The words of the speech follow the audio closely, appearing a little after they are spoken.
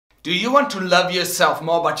Do you want to love yourself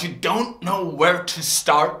more but you don't know where to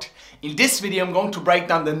start? In this video I'm going to break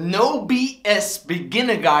down the No BS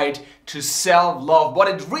beginner guide to self-love, what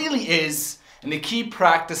it really is and the key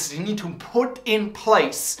practices you need to put in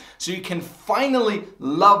place so you can finally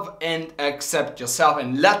love and accept yourself.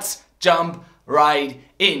 And let's jump right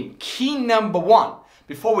in. Key number one,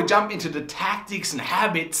 before we jump into the tactics and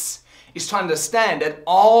habits, is to understand that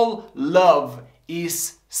all love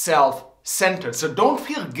is self-centered. So don't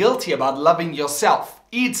feel guilty about loving yourself.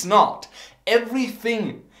 It's not. Every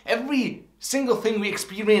single thing we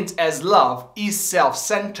experience as love is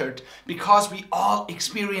self-centered because we all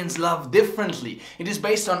experience love differently. It is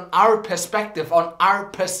based on our perspective, on our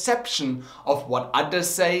perception of what others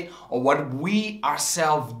say or what we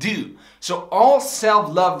ourselves do. So all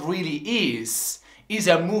self-love really is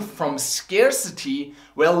a move from scarcity,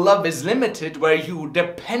 where love is limited, where you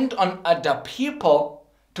depend on other people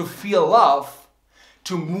to feel love,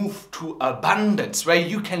 to move to abundance, where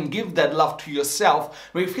you can give that love to yourself,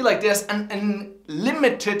 where you feel like there's an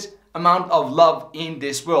unlimited amount of love in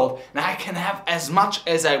this world and I can have as much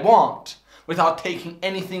as I want without taking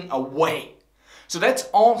anything away. So that's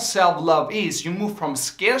all self-love is. You move from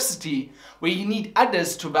scarcity, where you need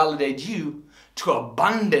others to validate you, to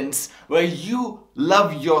abundance, where you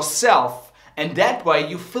love yourself, and that way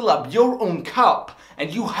you fill up your own cup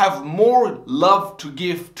and you have more love to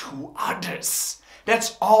give to others.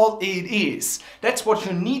 That's all it is. That's what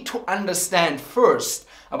you need to understand first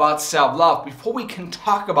about self-love before we can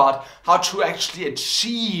talk about how to actually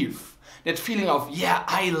achieve that feeling of, yeah,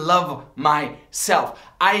 I love myself.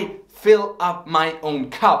 I fill up my own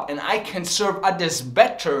cup and I can serve others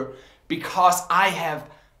better because I have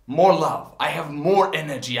more love, I have more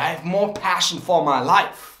energy, I have more passion for my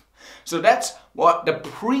life. So that's what the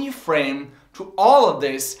pre-frame to all of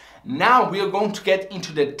this. Now we are going to get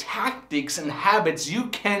into the tactics and habits you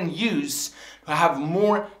can use to have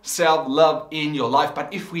more self-love in your life.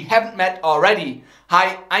 But if we haven't met already,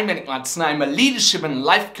 hi, I'm Yannik Matzner. I'm a leadership and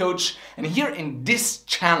life coach, and here in this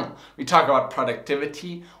channel we talk about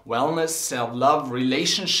productivity, wellness, self-love,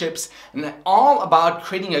 relationships, and all about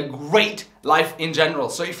creating a great life in general.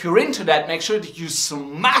 So if you're into that, make sure that you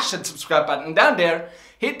smash that subscribe button down there,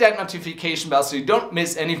 hit that notification bell so you don't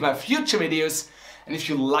miss any of my future videos. And if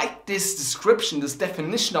you like this description, this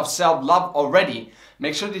definition of self-love already,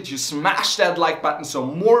 make sure that you smash that like button so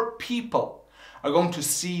more people are going to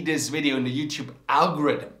see this video in the YouTube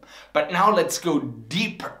algorithm. But now let's go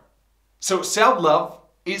deeper. So self-love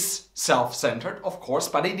is self-centered, of course,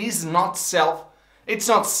 but it is not it's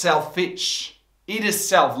not selfish. It is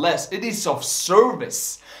selfless. It is of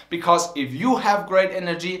service. Because if you have great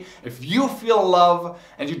energy, if you feel love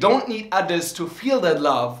and you don't need others to feel that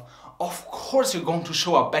love, of course you're going to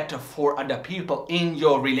show up better for other people in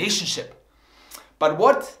your relationship. But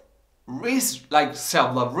what is like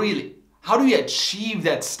self-love really? How do you achieve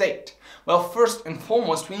that state? Well, first and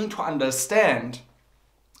foremost, we need to understand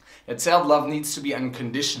that self-love needs to be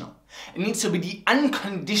unconditional. It needs to be the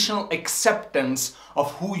unconditional acceptance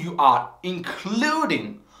of who you are,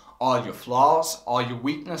 including all your flaws, all your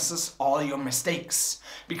weaknesses, all your mistakes.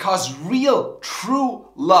 Because real, true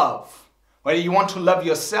love, whether you want to love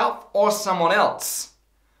yourself or someone else,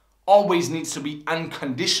 always needs to be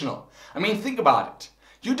unconditional. I mean, think about it.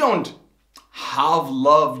 You don't half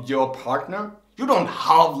love your partner. You don't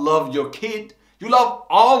half love your kid. You love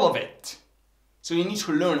all of it. So you need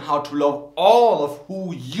to learn how to love all of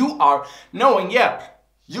who you are, knowing, yeah,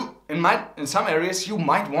 in some areas you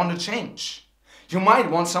might want to change. You might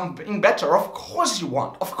want something better. Of course you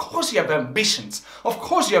want. Of course you have ambitions. Of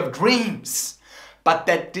course you have dreams. But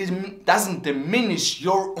that doesn't diminish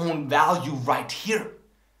your own value right here.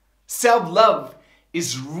 Self-love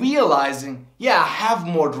is realizing, yeah, I have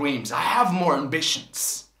more dreams, I have more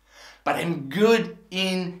ambitions, but I'm good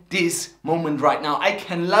in this moment right now. I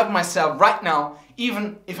can love myself right now,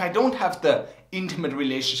 even if I don't have the intimate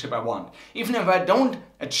relationship I want, even if I don't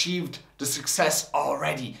achieve the success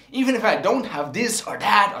already, even if I don't have this or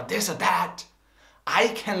that or this or that. I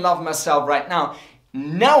can love myself right now,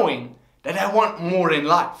 knowing that I want more in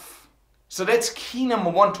life. So that's key number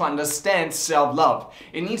one to understand self-love.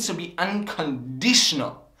 It needs to be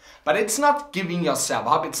unconditional. But it's not giving yourself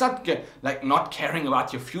up. It's not like not caring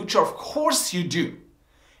about your future. Of course you do.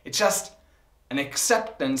 It's just an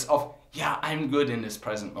acceptance of, yeah, I'm good in this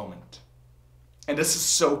present moment. And this is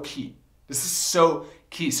so key. This is so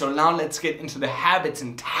key. So now let's get into the habits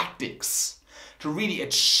and tactics to really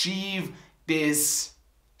achieve this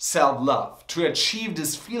self-love, to achieve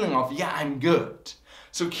this feeling of, yeah, I'm good.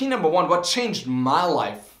 So key number one, what changed my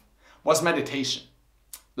life was meditation.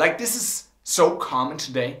 Like, this is so common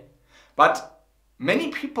today, but Many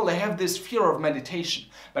people, they have this fear of meditation,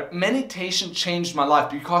 but meditation changed my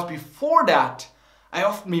life, because before that, I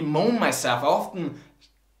often bemoaned myself. I often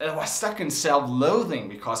was stuck in self-loathing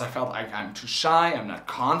because I felt like I'm too shy, I'm not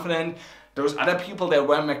confident. Those other people, they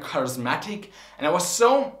were more charismatic, and I was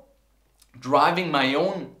so driving my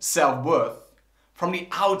own self-worth from the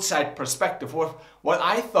outside perspective, of what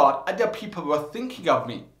I thought other people were thinking of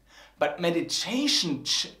me. But meditation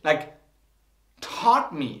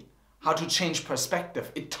taught me how to change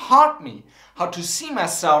perspective. It taught me how to see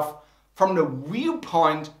myself from the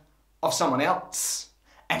viewpoint of someone else.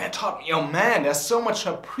 And it taught me, oh man, there's so much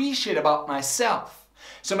to appreciate about myself.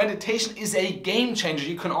 So meditation is a game changer.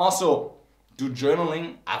 You can also do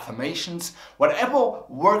journaling, affirmations, whatever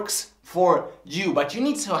works for you. But you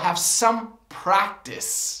need to have some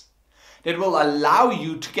practice that will allow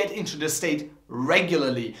you to get into the state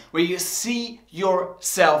regularly, where you see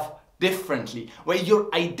yourself differently, where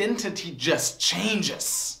your identity just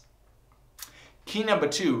changes. Key number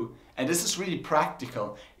 2, and this is really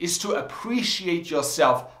practical, is to appreciate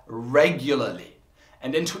yourself regularly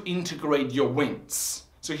and then to integrate your wins.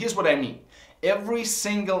 So here's what I mean. Every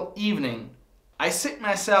single evening, I sit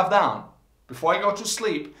myself down before I go to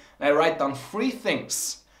sleep and I write down 3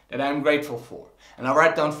 things that I'm grateful for. And I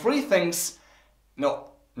write down 3 things, no,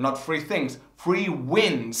 not 3 things, 3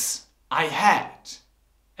 wins I had.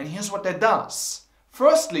 And here's what that does.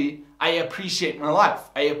 Firstly, I appreciate my life.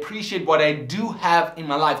 I appreciate what I do have in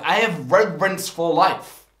my life. I have reverence for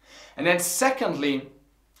life. And then secondly,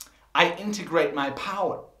 I integrate my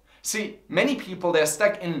power. See, many people, they're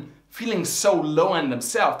stuck in feeling so low on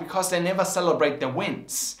themselves because they never celebrate their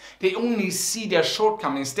wins. They only see their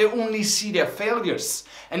shortcomings. They only see their failures.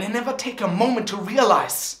 And they never take a moment to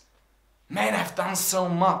realize, man, I've done so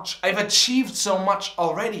much. I've achieved so much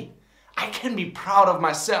already. I can be proud of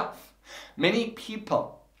myself. Many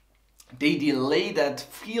people, they delay that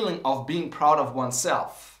feeling of being proud of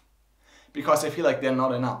oneself because they feel like they're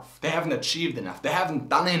not enough. They haven't achieved enough. They haven't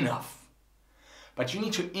done enough. But you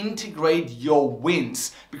need to integrate your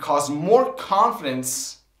wins, because more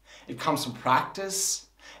confidence, it comes from practice,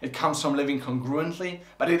 it comes from living congruently,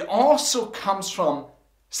 but it also comes from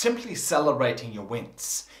simply celebrating your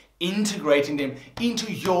wins, integrating them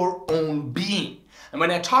into your own being. And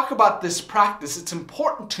when I talk about this practice, it's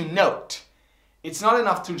important to note, it's not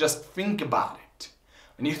enough to just think about it.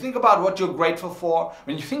 When you think about what you're grateful for,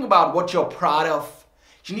 when you think about what you're proud of,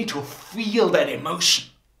 you need to feel that emotion.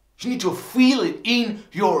 You need to feel it in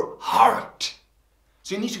your heart.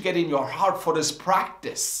 So you need to get in your heart for this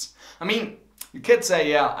practice. I mean, you could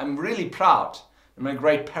say, yeah, I'm really proud. I'm a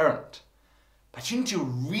great parent. But you need to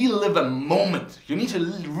relive a moment. You need to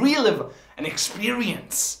relive an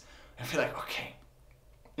experience. I feel like, okay,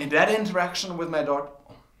 in that interaction with my daughter,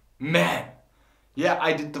 oh, man, yeah,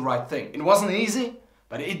 I did the right thing. It wasn't easy,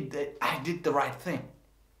 but I did the right thing.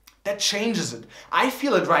 That changes it. I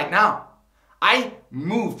feel it right now. I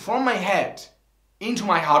moved from my head into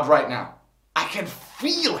my heart right now. I can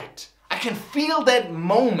feel it. I can feel that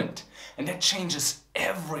moment, and that changes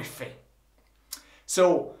everything.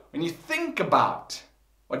 So when you think about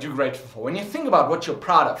what you're grateful for, when you think about what you're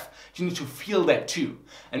proud of, you need to feel that too.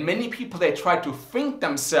 And many people, they try to think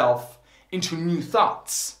themselves into new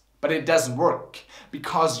thoughts, but it doesn't work,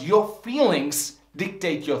 because your feelings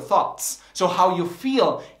dictate your thoughts. So how you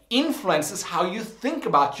feel influences how you think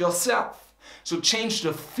about yourself. So change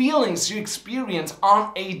the feelings you experience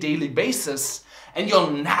on a daily basis, and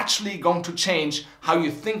you're naturally going to change how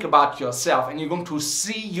you think about yourself, and you're going to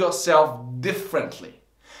see yourself differently.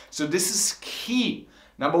 So this is key.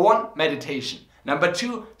 Number 1, meditation. Number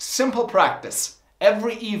 2, simple practice.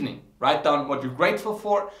 Every evening, write down what you're grateful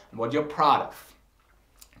for and what you're proud of.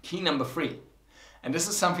 Key number 3, and this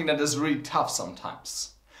is something that is really tough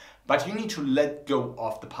sometimes, but you need to let go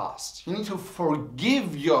of the past. You need to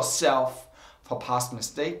forgive yourself for past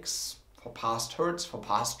mistakes, for past hurts, for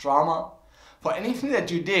past trauma, for anything that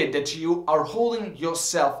you did that you are holding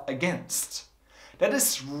yourself against. That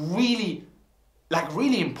is really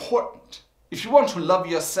important. If you want to love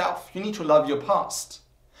yourself, you need to love your past,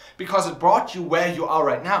 because it brought you where you are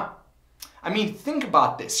right now. I mean, think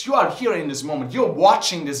about this. You are here in this moment. You're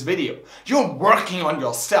watching this video. You're working on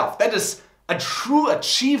yourself. That is a true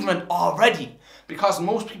achievement already, because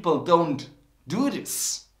most people don't do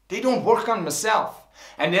this. They don't work on themselves,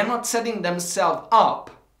 and they're not setting themselves up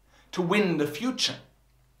to win in the future.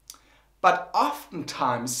 But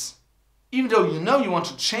oftentimes, even though you know you want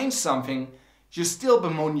to change something, you still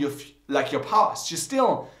bemoan your past. You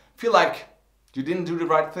still feel like you didn't do the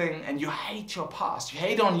right thing, and you hate your past. You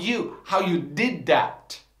hate on you, how you did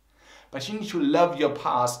that. But you need to love your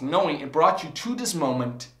past, knowing it brought you to this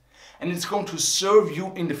moment, and it's going to serve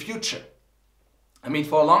you in the future. I mean,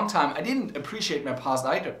 for a long time, I didn't appreciate my past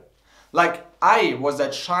either. Like, I was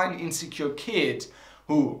that shy, insecure kid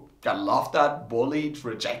who got laughed at, bullied,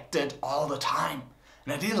 rejected all the time.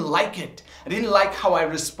 And I didn't like it. I didn't like how I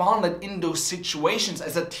responded in those situations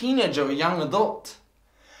as a teenager or young adult.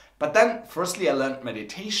 But then, firstly, I learned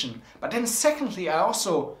meditation. But then secondly, I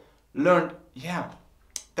also learned, yeah,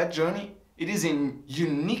 that journey, it is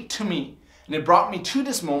unique to me. And it brought me to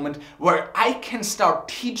this moment where I can start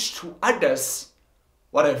teach to others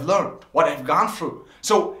what I've learned, what I've gone through.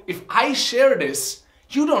 So if I share this,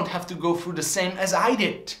 you don't have to go through the same as I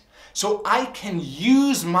did. So I can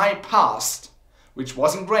use my past, which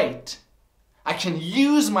wasn't great. I can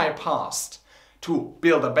use my past to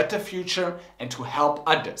build a better future and to help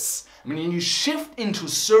others. I mean, when you shift into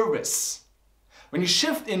service, when you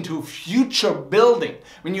shift into future building,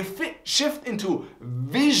 when you shift into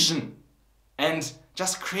vision and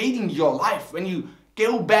just creating your life, when you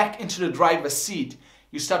go back into the driver's seat,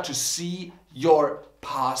 you start to see your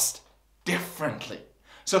past differently.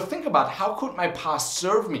 So think about, how could my past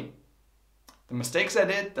serve me? The mistakes I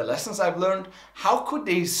did, the lessons I've learned, how could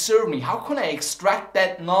they serve me? How can I extract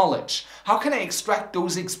that knowledge? How can I extract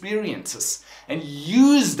those experiences and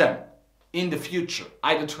use them in the future,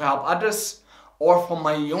 either to help others or for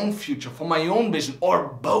my own future, for my own vision, or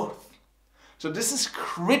both? So this is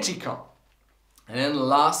critical. And then the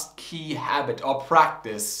last key habit or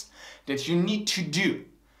practice that you need to do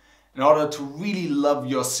in order to really love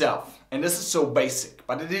yourself. And this is so basic,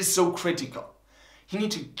 but it is so critical. You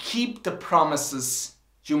need to keep the promises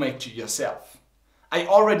you make to yourself. I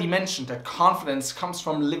already mentioned that confidence comes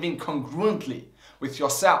from living congruently with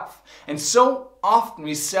yourself. And so often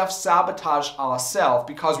we self-sabotage ourselves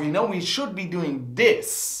because we know we should be doing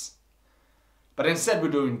this, but instead we're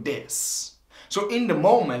doing this. So in the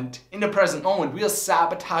moment, in the present moment, we are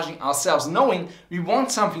sabotaging ourselves, knowing we want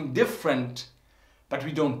something different, but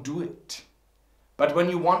we don't do it. But when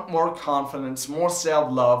you want more confidence, more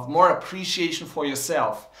self-love, more appreciation for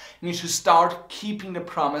yourself, you need to start keeping the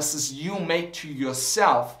promises you make to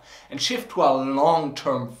yourself and shift to a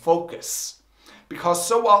long-term focus. Because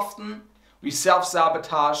so often we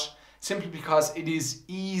self-sabotage simply because it is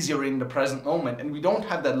easier in the present moment and we don't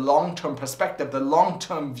have that long-term perspective, the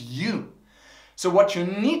long-term view. So what you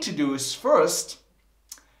need to do is first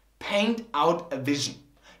paint out a vision,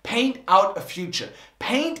 paint out a future,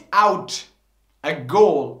 paint out a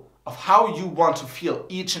goal of how you want to feel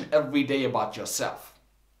each and every day about yourself.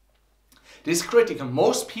 This is critical.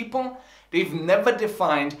 Most people, they've never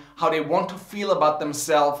defined how they want to feel about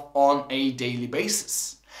themselves on a daily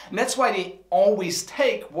basis. And that's why they always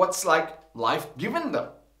take what's like life given them.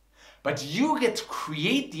 But you get to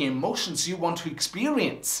create the emotions you want to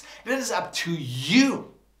experience. That is up to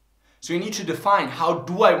you. So you need to define, how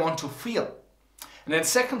do I want to feel? And then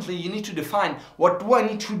secondly, you need to define, what do I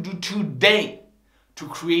need to do today to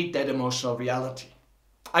create that emotional reality?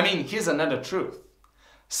 I mean, here's another truth.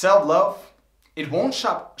 Self-love, it won't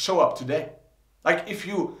show up today. Like, if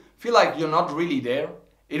you feel like you're not really there,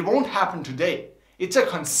 it won't happen today. It's a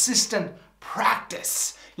consistent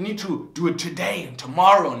practice. You need to do it today and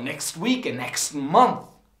tomorrow, next week and next month.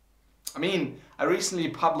 I mean, I recently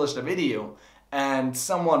published a video and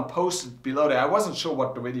someone posted below there, I wasn't sure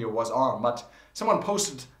what the video was on, but someone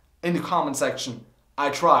posted in the comment section, I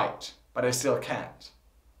tried, but I still can't.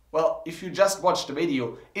 Well, if you just watch the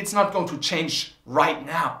video, it's not going to change right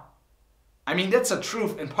now. I mean, that's a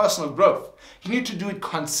truth in personal growth. You need to do it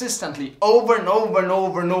consistently over and over and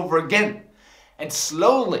over and over again. And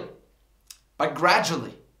slowly, but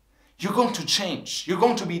gradually, you're going to change. You're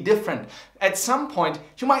going to be different. At some point,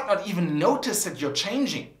 you might not even notice that you're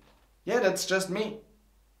changing. Yeah, that's just me.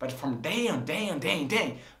 But from day on day on day on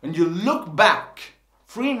day, when you look back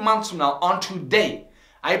 3 months from now on today,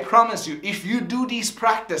 I promise you, if you do these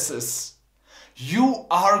practices, you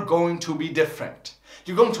are going to be different.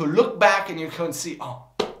 You're going to look back and you can see, oh,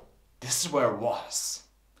 this is where I was.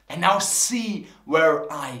 And now see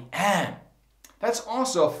where I am. That's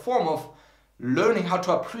also a form of learning how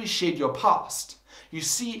to appreciate your past. You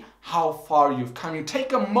see how far you've come. You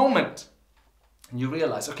take a moment and you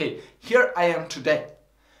realize, okay, here I am today.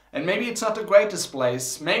 And maybe it's not the greatest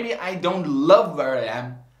place. Maybe I don't love where I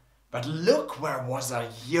am. But look where I was a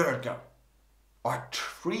year ago, or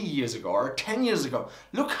 3 years ago, or 10 years ago.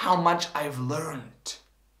 Look how much I've learned.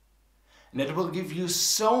 And it will give you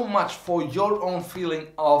so much for your own feeling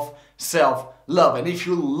of self-love. And if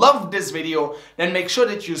you love this video, then make sure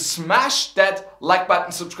that you smash that like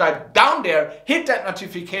button, subscribe down there, hit that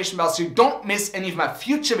notification bell so you don't miss any of my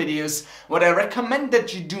future videos. What I recommend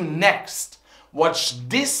that you do next, watch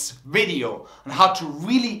this video on how to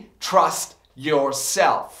really trust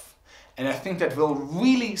yourself. And I think that will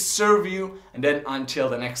really serve you. And then until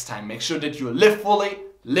the next time, make sure that you live fully,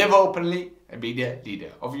 live openly, and be the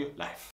leader of your life.